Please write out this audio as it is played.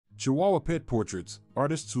Chihuahua pet portraits,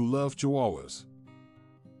 artists who love Chihuahuas.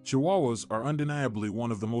 Chihuahuas are undeniably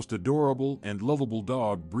one of the most adorable and lovable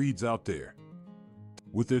dog breeds out there.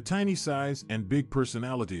 With their tiny size and big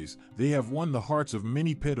personalities, they have won the hearts of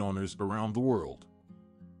many pet owners around the world.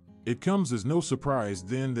 It comes as no surprise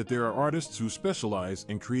then that there are artists who specialize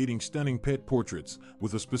in creating stunning pet portraits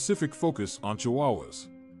with a specific focus on Chihuahuas.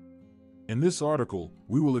 In this article,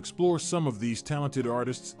 we will explore some of these talented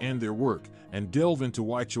artists and their work, and delve into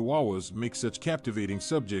why Chihuahuas make such captivating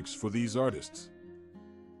subjects for these artists.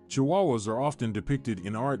 Chihuahuas are often depicted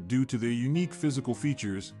in art due to their unique physical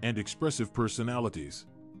features and expressive personalities.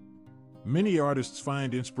 Many artists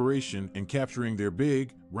find inspiration in capturing their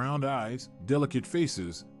big, round eyes, delicate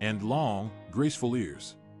faces, and long, graceful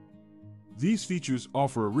ears. These features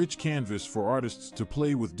offer a rich canvas for artists to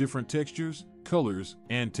play with different textures, colors,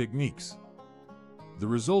 and techniques. The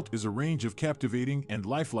result is a range of captivating and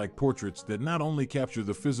lifelike portraits that not only capture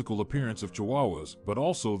the physical appearance of Chihuahuas, but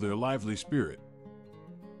also their lively spirit.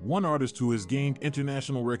 One artist who has gained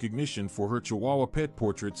international recognition for her Chihuahua pet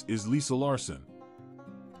portraits is Lisa Larson.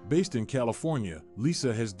 Based in California,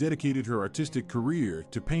 Lisa has dedicated her artistic career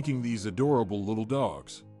to painting these adorable little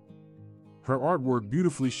dogs. Her artwork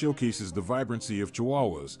beautifully showcases the vibrancy of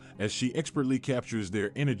Chihuahuas as she expertly captures their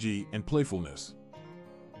energy and playfulness.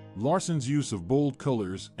 Larson's use of bold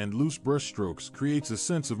colors and loose brushstrokes creates a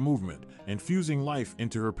sense of movement, infusing life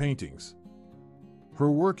into her paintings.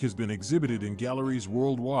 Her work has been exhibited in galleries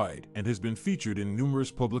worldwide and has been featured in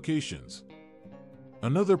numerous publications.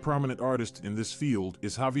 Another prominent artist in this field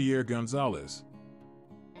is Javier Gonzalez.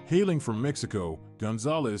 Hailing from Mexico,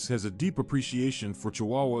 Gonzalez has a deep appreciation for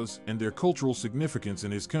Chihuahuas and their cultural significance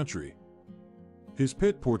in his country. His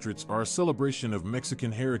pet portraits are a celebration of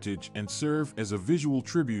Mexican heritage and serve as a visual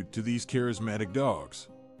tribute to these charismatic dogs.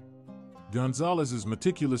 Gonzalez's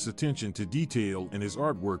meticulous attention to detail in his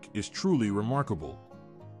artwork is truly remarkable.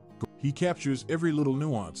 He captures every little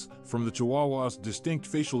nuance, from the Chihuahua's distinct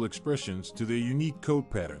facial expressions to their unique coat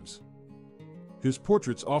patterns. His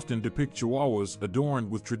portraits often depict Chihuahuas adorned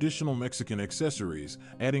with traditional Mexican accessories,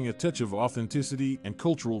 adding a touch of authenticity and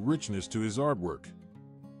cultural richness to his artwork.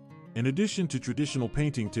 In addition to traditional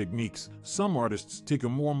painting techniques, some artists take a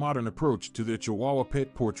more modern approach to their Chihuahua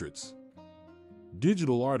pet portraits.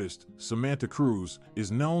 Digital artist Samantha Cruz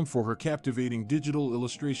is known for her captivating digital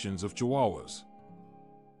illustrations of Chihuahuas.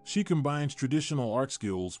 She combines traditional art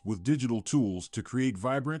skills with digital tools to create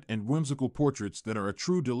vibrant and whimsical portraits that are a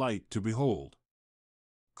true delight to behold.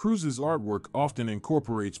 Cruz's artwork often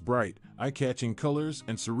incorporates bright, eye-catching colors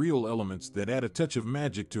and surreal elements that add a touch of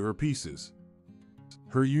magic to her pieces.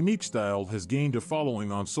 Her unique style has gained a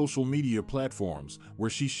following on social media platforms, where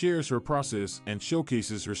she shares her process and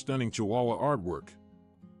showcases her stunning Chihuahua artwork.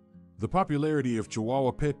 The popularity of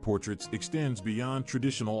Chihuahua pet portraits extends beyond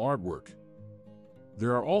traditional artwork.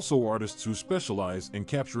 There are also artists who specialize in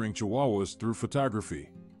capturing Chihuahuas through photography.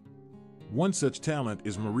 One such talent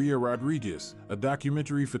is Maria Rodriguez, a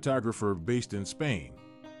documentary photographer based in Spain.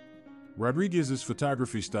 Rodriguez's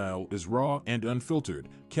photography style is raw and unfiltered,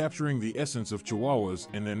 capturing the essence of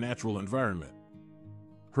Chihuahuas in their natural environment.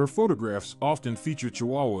 Her photographs often feature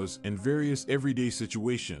Chihuahuas in various everyday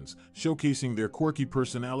situations, showcasing their quirky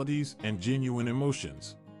personalities and genuine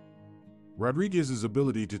emotions. Rodriguez's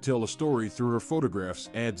ability to tell a story through her photographs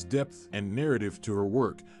adds depth and narrative to her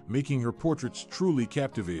work, making her portraits truly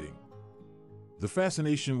captivating. The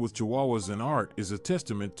fascination with Chihuahuas in art is a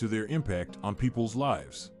testament to their impact on people's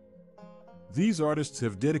lives. These artists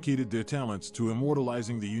have dedicated their talents to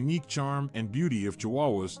immortalizing the unique charm and beauty of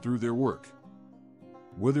Chihuahuas through their work.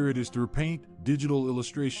 Whether it is through paint, digital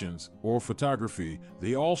illustrations, or photography,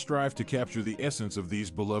 they all strive to capture the essence of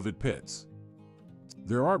these beloved pets.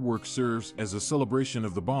 Their artwork serves as a celebration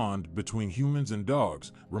of the bond between humans and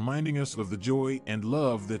dogs, reminding us of the joy and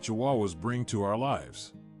love that Chihuahuas bring to our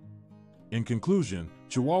lives. In conclusion,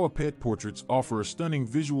 Chihuahua pet portraits offer a stunning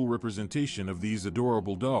visual representation of these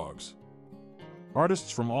adorable dogs.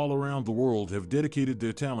 Artists from all around the world have dedicated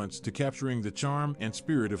their talents to capturing the charm and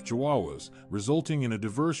spirit of Chihuahuas, resulting in a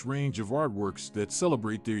diverse range of artworks that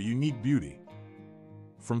celebrate their unique beauty.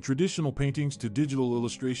 From traditional paintings to digital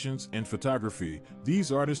illustrations and photography,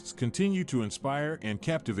 these artists continue to inspire and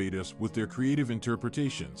captivate us with their creative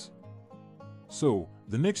interpretations. So,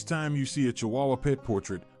 the next time you see a Chihuahua pet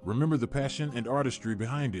portrait, remember the passion and artistry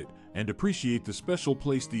behind it, and appreciate the special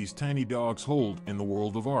place these tiny dogs hold in the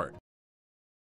world of art.